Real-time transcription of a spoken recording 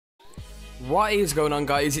What is going on,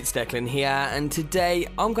 guys? It's Declan here, and today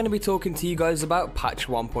I'm going to be talking to you guys about patch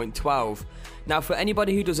 1.12. Now, for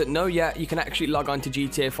anybody who doesn't know yet, you can actually log on to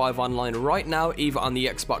GTA 5 online right now, either on the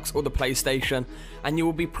Xbox or the PlayStation, and you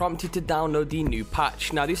will be prompted to download the new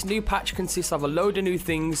patch. Now, this new patch consists of a load of new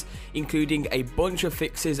things, including a bunch of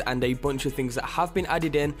fixes and a bunch of things that have been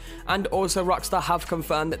added in, and also Rockstar have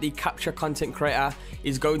confirmed that the capture content creator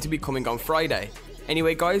is going to be coming on Friday.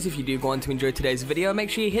 Anyway, guys, if you do go on to enjoy today's video, make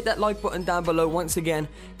sure you hit that like button down below. Once again,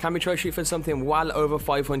 can we try to shoot for something well over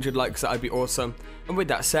 500 likes? That'd be awesome. And with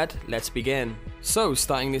that said, let's begin. So,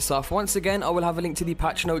 starting this off, once again, I will have a link to the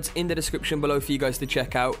patch notes in the description below for you guys to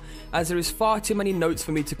check out, as there is far too many notes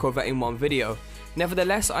for me to cover in one video.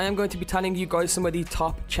 Nevertheless, I am going to be telling you guys some of the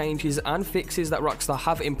top changes and fixes that Rockstar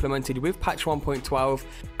have implemented with patch 1.12,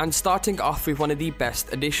 and starting off with one of the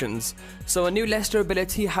best additions. So a new Lester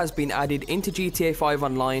ability has been added into GTA 5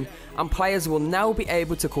 Online, and players will now be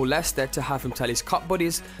able to call Lester to have him tell his cop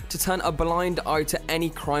buddies to turn a blind eye to any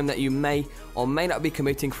crime that you may or may not be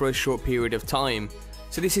committing for a short period of time.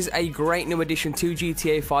 So this is a great new addition to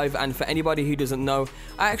GTA 5, and for anybody who doesn't know,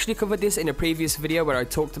 I actually covered this in a previous video where I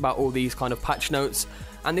talked about all these kind of patch notes,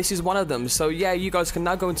 and this is one of them. So yeah, you guys can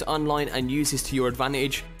now go into online and use this to your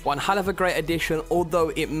advantage. One hell of a great addition, although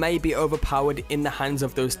it may be overpowered in the hands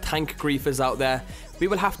of those tank griefers out there. We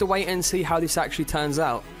will have to wait and see how this actually turns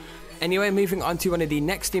out. Anyway, moving on to one of the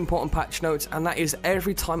next important patch notes, and that is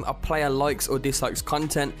every time a player likes or dislikes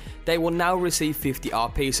content, they will now receive 50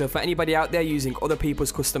 RP. So for anybody out there using other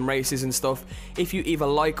people's custom races and stuff, if you either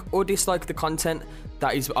like or dislike the content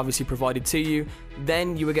that is obviously provided to you,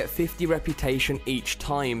 then you will get 50 reputation each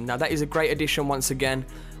time. Now that is a great addition once again.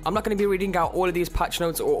 I'm not going to be reading out all of these patch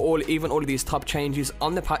notes or even all of these top changes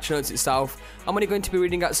on the patch notes itself. I'm only going to be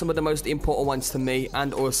reading out some of the most important ones to me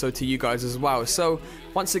and also to you guys as well. So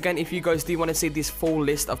once again, if you guys do want to see this full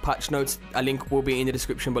list of patch notes, a link will be in the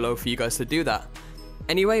description below for you guys to do that.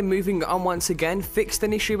 Anyway, moving on, once again, fixed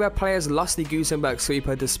an issue where players lost the Gutenberg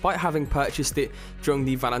sweeper despite having purchased it during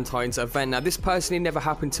the Valentine's event. Now this personally never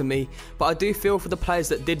happened to me, but I do feel for the players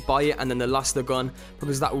that did buy it and then they lost the gun,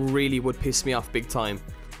 because that really would piss me off big time.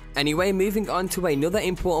 Anyway, moving on to another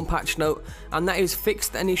important patch note, and that is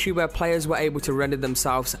fixed an issue where players were able to render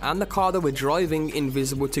themselves and the car they were driving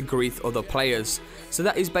invisible to greet other players. So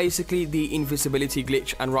that is basically the invisibility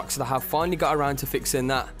glitch, and Rockstar have finally got around to fixing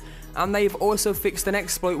that. And they've also fixed an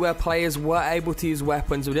exploit where players were able to use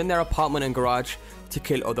weapons within their apartment and garage to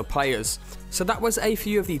kill other players. So that was a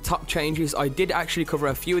few of the top changes. I did actually cover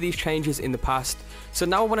a few of these changes in the past. So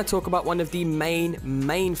now I want to talk about one of the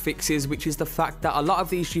main fixes, which is the fact that a lot of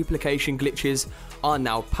these duplication glitches are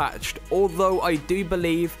now patched. Although I do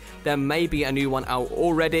believe there may be a new one out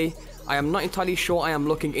already. I am not entirely sure. I am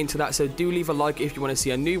looking into that, so do leave a like if you want to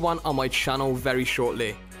see a new one on my channel very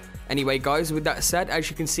shortly. Anyway, guys, with that said, as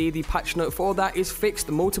you can see, the patch note for that is fixed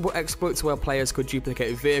multiple exploits where players could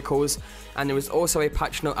duplicate vehicles, and there is also a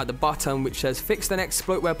patch note at the bottom which says fixed an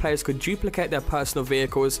exploit where players could duplicate their personal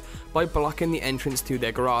vehicles by blocking the entrance to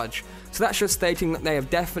their garage. So that's just stating that they have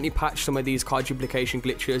definitely patched some of these car duplication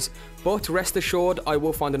glitches, but rest assured I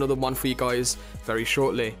will find another one for you guys very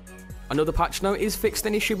shortly. Another patch note is fixed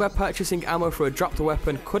an issue where purchasing ammo for a dropped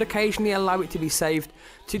weapon could occasionally allow it to be saved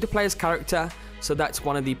to the player's character. So that's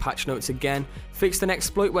one of the patch notes again. Fixed an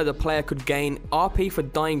exploit where the player could gain RP for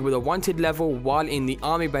dying with a wanted level while in the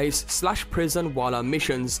army base / prison while on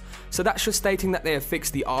missions. So that's just stating that they have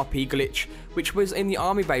fixed the RP glitch, which was in the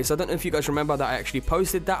army base. I don't know if you guys remember that I actually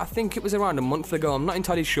posted that. I think it was around a month ago, I'm not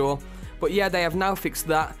entirely sure. But yeah, they have now fixed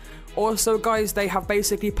that. Also, guys, they have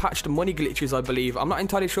basically patched money glitches, I believe. I'm not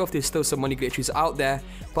entirely sure if there's still some money glitches out there,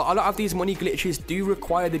 but a lot of these money glitches do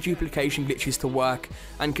require the duplication glitches to work,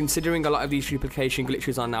 and considering a lot of these duplication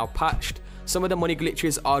glitches are now patched, some of the money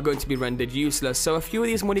glitches are going to be rendered useless. So a few of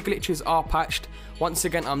these money glitches are patched. Once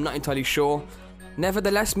again, I'm not entirely sure.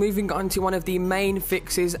 Nevertheless, moving on to one of the main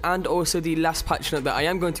fixes and also the last patch note that I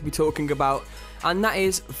am going to be talking about, and that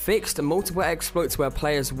is fixed multiple exploits where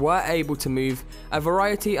players were able to move a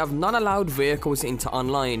variety of non-allowed vehicles into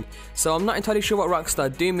online. So I'm not entirely sure what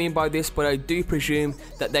Rockstar do mean by this, but I do presume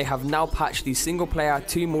that they have now patched the single player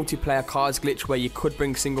to multiplayer cars glitch where you could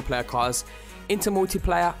bring single player cars into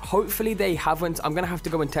multiplayer. Hopefully they haven't. I'm going to have to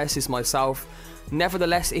go and test this myself.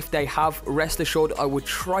 Nevertheless, if they have, rest assured I will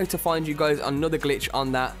try to find you guys another glitch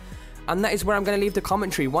on that. And that is where I'm going to leave the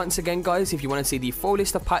commentary. Once again guys, if you want to see the full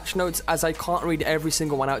list of patch notes, as I can't read every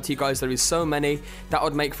single one out to you guys, there is so many, that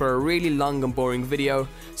would make for a really long and boring video.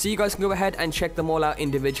 So you guys can go ahead and check them all out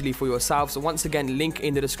individually for yourselves. So once again, link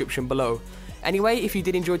in the description below. Anyway, if you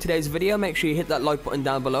did enjoy today's video, make sure you hit that like button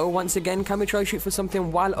down below. Once again, can we try shoot for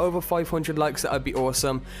something well over 500 likes? That would be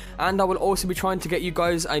awesome. And I will also be trying to get you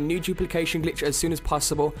guys a new duplication glitch as soon as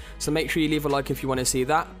possible, so make sure you leave a like if you want to see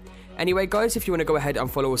that. Anyway guys, if you want to go ahead and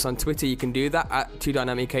follow us on Twitter, you can do that at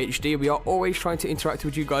 2dynamichd. We are always trying to interact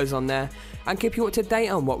with you guys on there and keep you up to date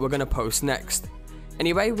on what we're going to post next.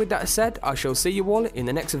 Anyway, with that said, I shall see you all in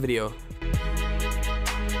the next video.